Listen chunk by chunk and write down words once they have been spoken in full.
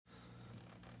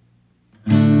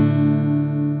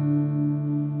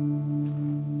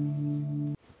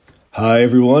Hi,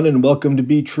 everyone, and welcome to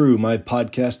Be True, my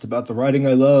podcast about the writing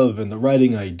I love and the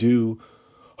writing I do.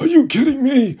 Are you kidding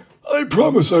me? I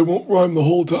promise I won't rhyme the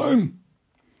whole time.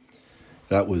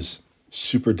 That was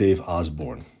Super Dave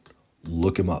Osborne.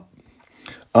 Look him up.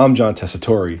 I'm John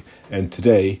Tessitore, and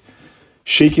today,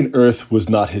 Shaken Earth Was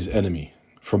Not His Enemy,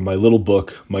 from my little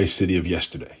book, My City of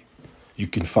Yesterday. You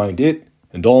can find it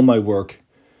and all my work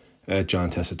at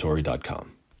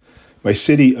johntessitore.com. My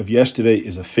City of Yesterday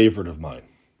is a favorite of mine.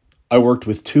 I worked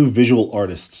with two visual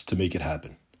artists to make it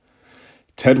happen.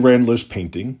 Ted Randler's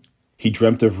painting, He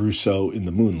Dreamt of Rousseau in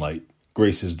the Moonlight,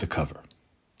 graces the cover.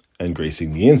 And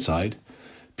gracing the inside,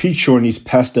 Pete Shorney's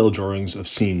pastel drawings of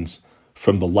scenes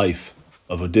from the life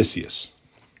of Odysseus.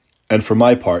 And for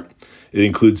my part, it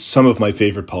includes some of my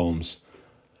favorite poems,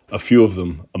 a few of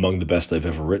them among the best I've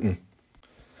ever written.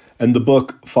 And the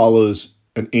book follows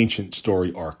an ancient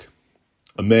story arc.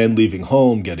 A man leaving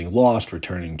home, getting lost,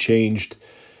 returning changed.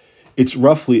 It's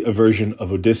roughly a version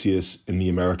of Odysseus in the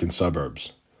American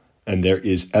suburbs, and there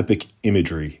is epic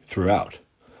imagery throughout.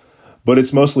 But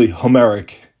it's mostly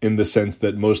Homeric in the sense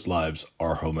that most lives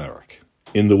are Homeric,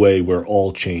 in the way we're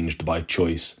all changed by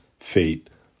choice, fate,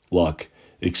 luck,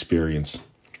 experience.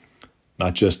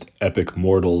 Not just epic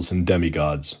mortals and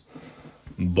demigods,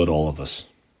 but all of us.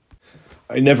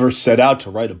 I never set out to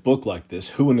write a book like this.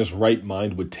 Who in his right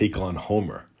mind would take on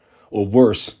Homer? Or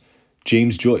worse,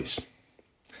 James Joyce?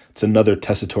 It's another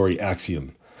Tessitore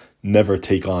axiom. Never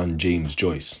take on James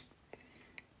Joyce.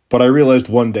 But I realized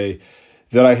one day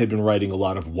that I had been writing a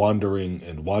lot of wandering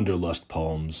and wanderlust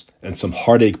poems and some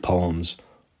heartache poems,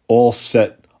 all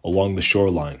set along the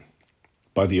shoreline,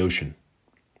 by the ocean.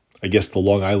 I guess the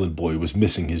Long Island boy was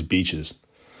missing his beaches.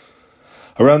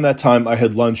 Around that time, I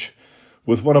had lunch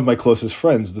with one of my closest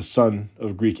friends, the son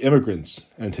of Greek immigrants,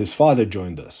 and his father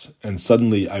joined us, and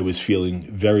suddenly I was feeling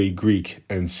very Greek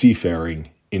and seafaring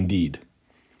indeed.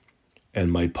 And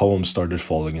my poems started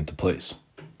falling into place.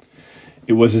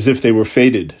 It was as if they were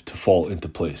fated to fall into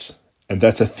place. And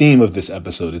that's a theme of this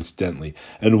episode, incidentally,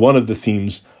 and one of the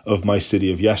themes of My City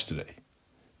of Yesterday.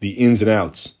 The ins and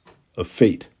outs of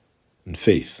fate and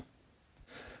faith.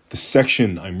 The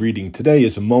section I'm reading today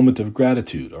is a moment of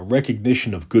gratitude, a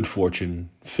recognition of good fortune,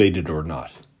 fated or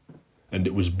not. And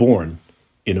it was born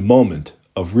in a moment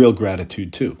of real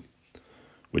gratitude too,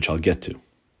 which I'll get to.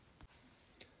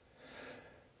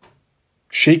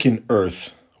 Shaken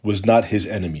Earth was not his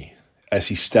enemy as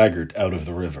he staggered out of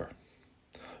the river,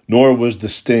 nor was the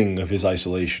sting of his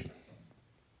isolation.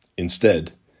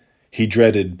 Instead, he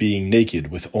dreaded being naked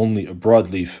with only a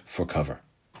broadleaf for cover.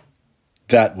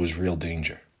 That was real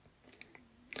danger.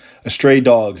 A stray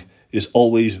dog is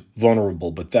always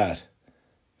vulnerable, but that,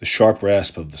 the sharp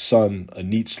rasp of the sun, a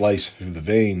neat slice through the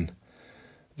vein,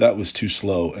 that was too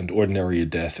slow and ordinary a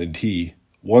death, and he,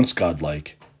 once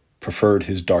godlike, preferred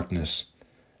his darkness,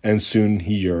 and soon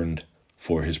he yearned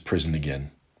for his prison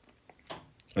again.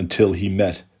 Until he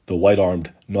met the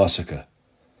white-armed Nausicaa,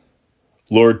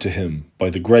 lured to him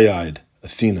by the gray-eyed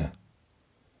Athena,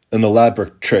 an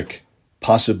elaborate trick,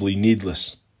 possibly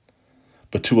needless,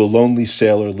 but to a lonely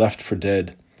sailor left for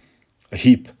dead, a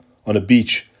heap on a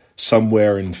beach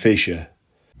somewhere in Phaeacia,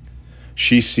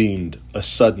 she seemed a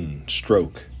sudden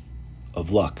stroke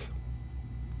of luck.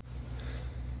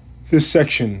 This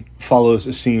section follows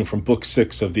a scene from Book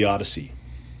 6 of the Odyssey,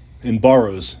 and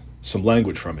borrows some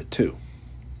language from it too.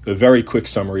 A very quick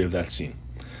summary of that scene.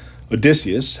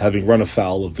 Odysseus, having run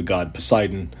afoul of the god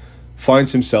Poseidon,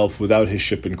 finds himself without his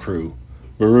ship and crew,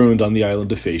 marooned on the island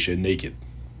of Phaeacia naked.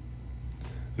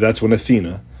 That's when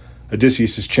Athena,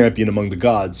 Odysseus' champion among the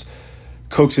gods,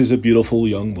 coaxes a beautiful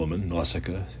young woman,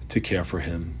 Nausicaa, to care for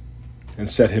him and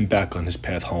set him back on his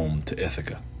path home to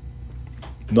Ithaca.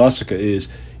 Nausicaa is,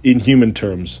 in human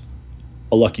terms,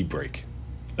 a lucky break,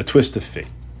 a twist of fate,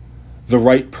 the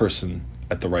right person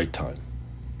at the right time.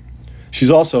 She's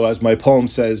also, as my poem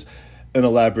says, an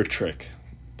elaborate trick,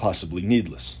 possibly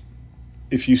needless.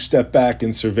 If you step back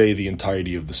and survey the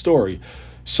entirety of the story,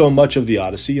 so much of the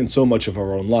Odyssey and so much of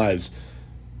our own lives,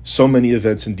 so many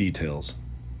events and details,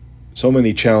 so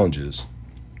many challenges,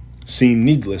 seem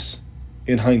needless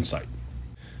in hindsight.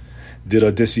 Did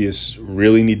Odysseus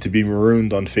really need to be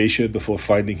marooned on Phaeacia before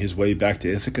finding his way back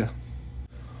to Ithaca?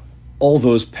 All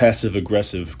those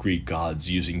passive-aggressive Greek gods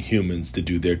using humans to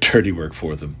do their dirty work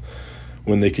for them,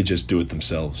 when they could just do it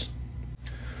themselves.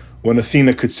 When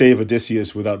Athena could save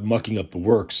Odysseus without mucking up the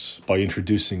works by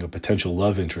introducing a potential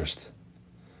love interest.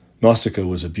 Nausicaa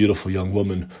was a beautiful young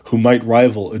woman who might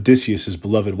rival Odysseus'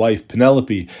 beloved wife,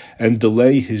 Penelope, and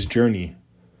delay his journey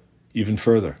even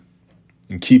further,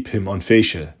 and keep him on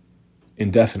Phaeacia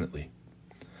indefinitely.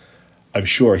 I'm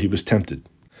sure he was tempted.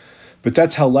 But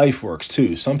that's how life works,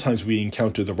 too. Sometimes we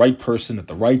encounter the right person at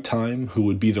the right time who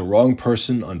would be the wrong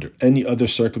person under any other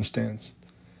circumstance.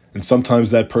 And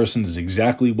sometimes that person is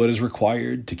exactly what is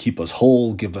required to keep us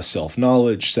whole, give us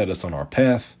self-knowledge, set us on our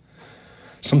path.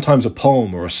 Sometimes a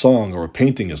poem or a song or a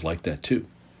painting is like that, too.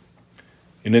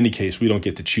 In any case, we don't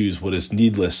get to choose what is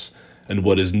needless and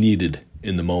what is needed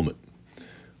in the moment.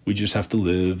 We just have to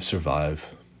live,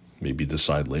 survive, maybe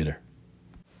decide later.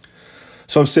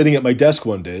 So I'm sitting at my desk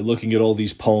one day, looking at all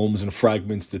these poems and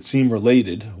fragments that seem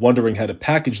related, wondering how to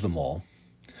package them all,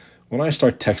 when I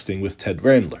start texting with Ted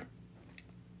Randler.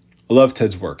 I love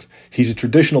Ted's work. He's a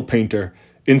traditional painter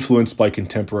influenced by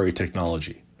contemporary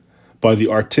technology, by the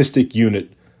artistic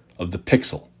unit of the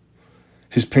pixel.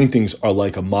 His paintings are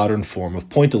like a modern form of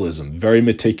pointillism, very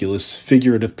meticulous,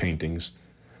 figurative paintings,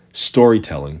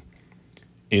 storytelling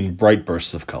in bright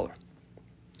bursts of color.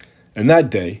 And that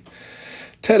day,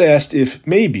 Ted asked if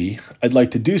maybe I'd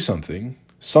like to do something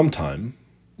sometime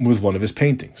with one of his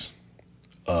paintings.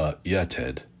 Yeah,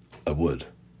 Ted, I would.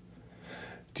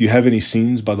 Do you have any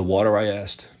scenes by the water, I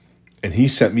asked. And he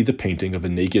sent me the painting of a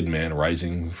naked man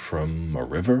rising from a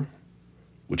river,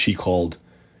 which he called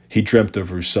He Dreamt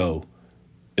of Rousseau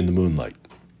in the Moonlight.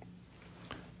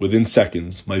 Within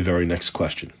seconds, my very next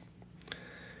question.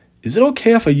 Is it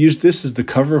okay if I use this as the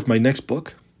cover of my next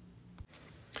book?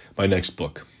 My next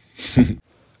book.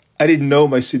 I didn't know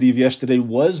My City of Yesterday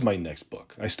was my next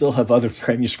book. I still have other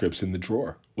manuscripts in the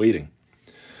drawer, waiting.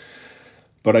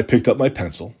 But I picked up my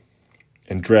pencil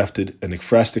and drafted an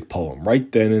ekphrastic poem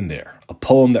right then and there, a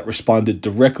poem that responded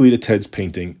directly to Ted's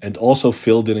painting and also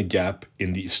filled in a gap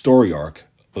in the story arc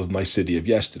of My City of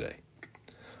Yesterday.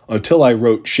 Until I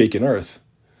wrote Shaken Earth,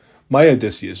 my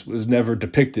Odysseus was never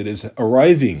depicted as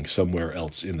arriving somewhere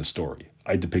else in the story.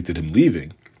 I depicted him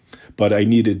leaving, but I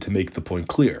needed to make the point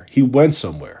clear. He went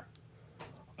somewhere.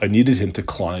 I needed him to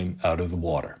climb out of the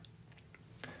water.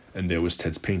 And there was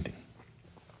Ted's painting.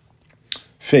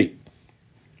 Fate.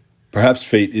 Perhaps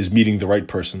fate is meeting the right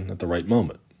person at the right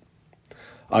moment.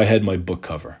 I had my book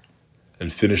cover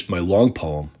and finished my long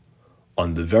poem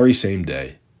on the very same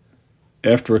day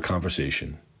after a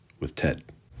conversation with Ted.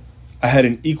 I had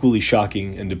an equally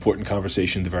shocking and important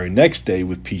conversation the very next day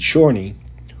with Pete Shorney,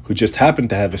 who just happened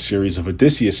to have a series of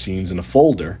Odysseus scenes in a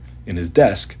folder in his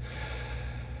desk.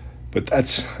 But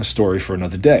that's a story for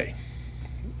another day.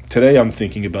 Today I'm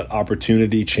thinking about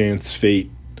opportunity, chance, fate,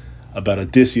 about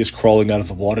Odysseus crawling out of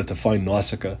the water to find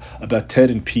Nausicaa, about Ted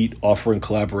and Pete offering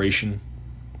collaboration.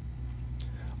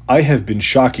 I have been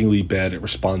shockingly bad at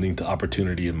responding to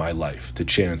opportunity in my life, to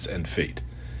chance and fate,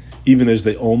 even as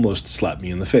they almost slap me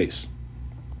in the face.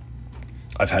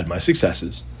 I've had my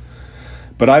successes,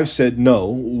 but I've said no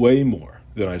way more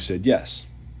than I've said yes.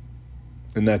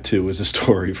 And that too is a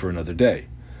story for another day.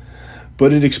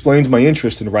 But it explains my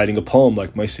interest in writing a poem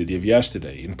like My City of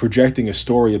Yesterday, in projecting a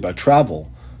story about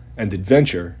travel and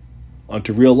adventure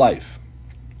onto real life,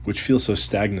 which feels so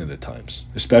stagnant at times,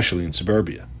 especially in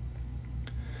suburbia.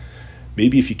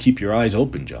 Maybe if you keep your eyes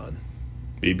open, John,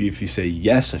 maybe if you say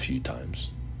yes a few times,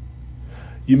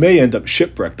 you may end up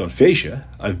shipwrecked on Phaeacia.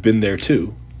 I've been there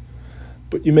too.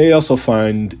 But you may also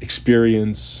find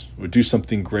experience or do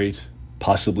something great,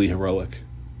 possibly heroic.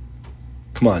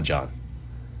 Come on, John.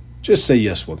 Just say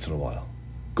yes once in a while.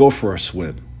 Go for a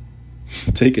swim.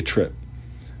 Take a trip.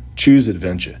 Choose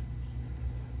adventure.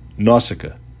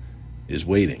 Nausicaa is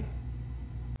waiting.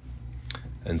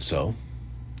 And so,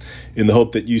 in the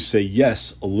hope that you say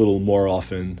yes a little more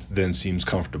often than seems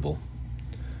comfortable,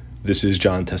 this is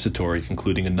John Tessitore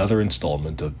concluding another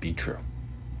installment of Be True.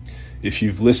 If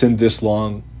you've listened this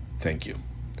long, thank you.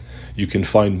 You can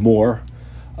find more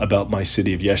about My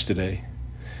City of Yesterday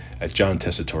at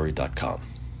johntessitore.com.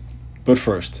 But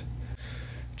first,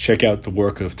 check out the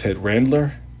work of Ted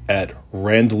Randler at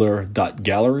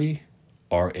randler.gallery,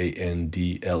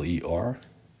 Randler,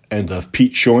 and of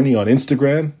Pete Shorney on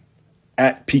Instagram,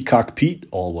 at PeacockPete,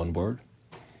 all one word.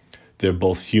 They're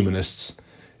both humanists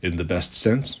in the best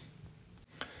sense.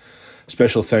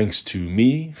 Special thanks to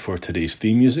me for today's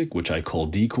theme music, which I call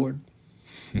D-Chord.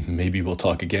 Maybe we'll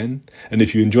talk again. And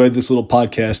if you enjoyed this little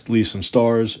podcast, leave some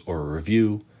stars or a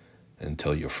review and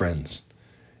tell your friends.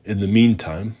 In the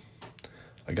meantime,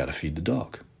 I gotta feed the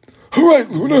dog. All right,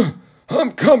 Luna,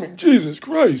 I'm coming, Jesus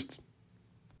Christ.